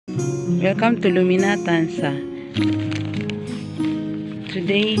Welcome to Lumina Tanza.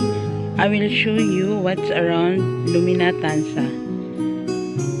 Today, I will show you what's around Lumina Tanza.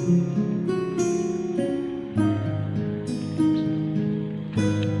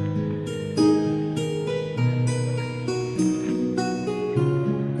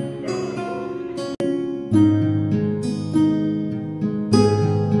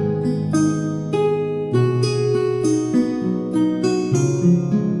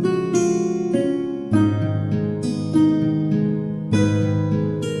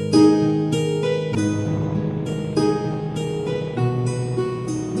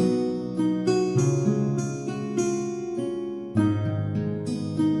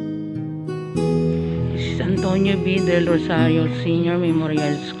 Antonio B. del Rosario Senior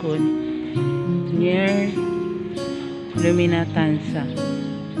Memorial School near Lumina Tanza.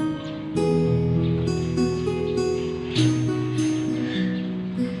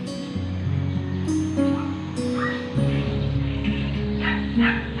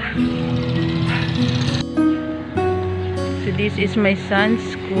 So this is my son's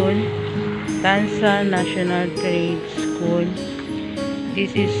school, Tanza National Trade School.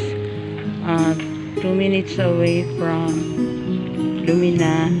 This is 2 minutes away from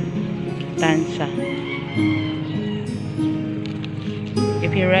Lumina Tanza.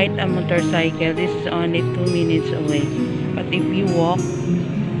 If you ride a motorcycle, this is only 2 minutes away. But if you walk,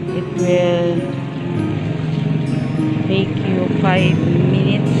 it will take you 5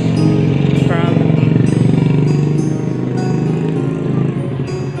 minutes from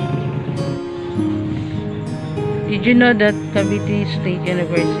Did you know that Cavite State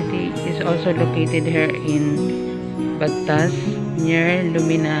University is also located here in Bagtas near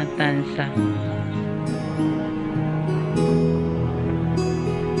Lumina Tanza?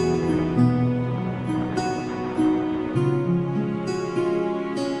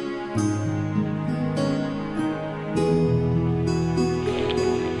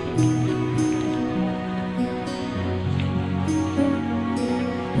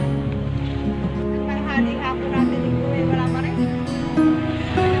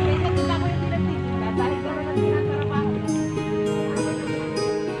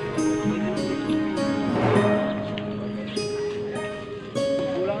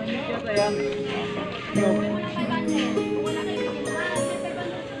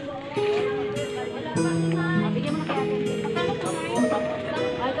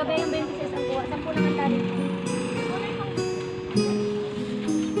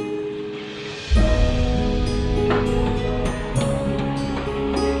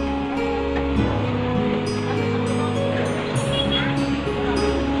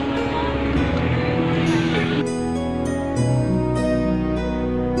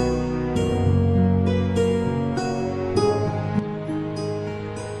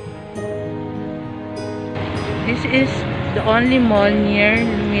 This is the only mall near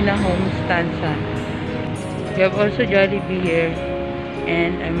Lumina Homes Tanza. We have also Jollibee here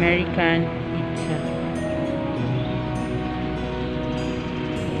and American Pizza.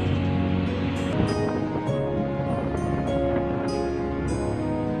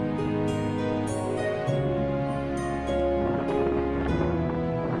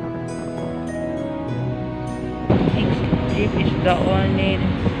 Jeep is the only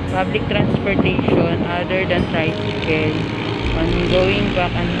public transportation other than tricycle on going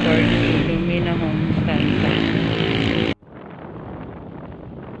back and forth to Lumina Homes Tanza.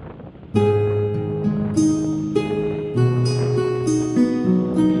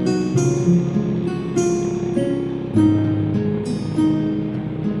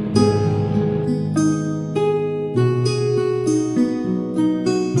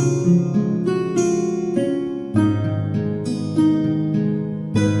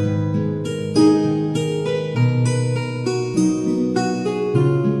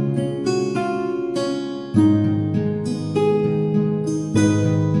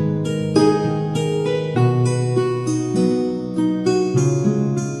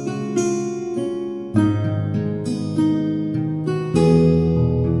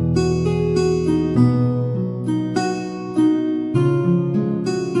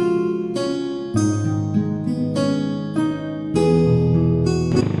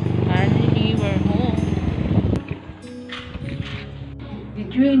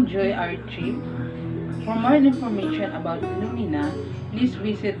 Did you enjoy our trip? For more information about Lumina, please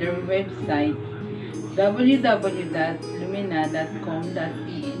visit their website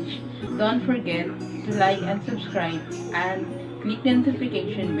www.lumina.com.ph. Don't forget to like and subscribe and click the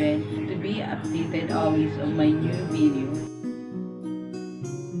notification bell to be updated always on my new video.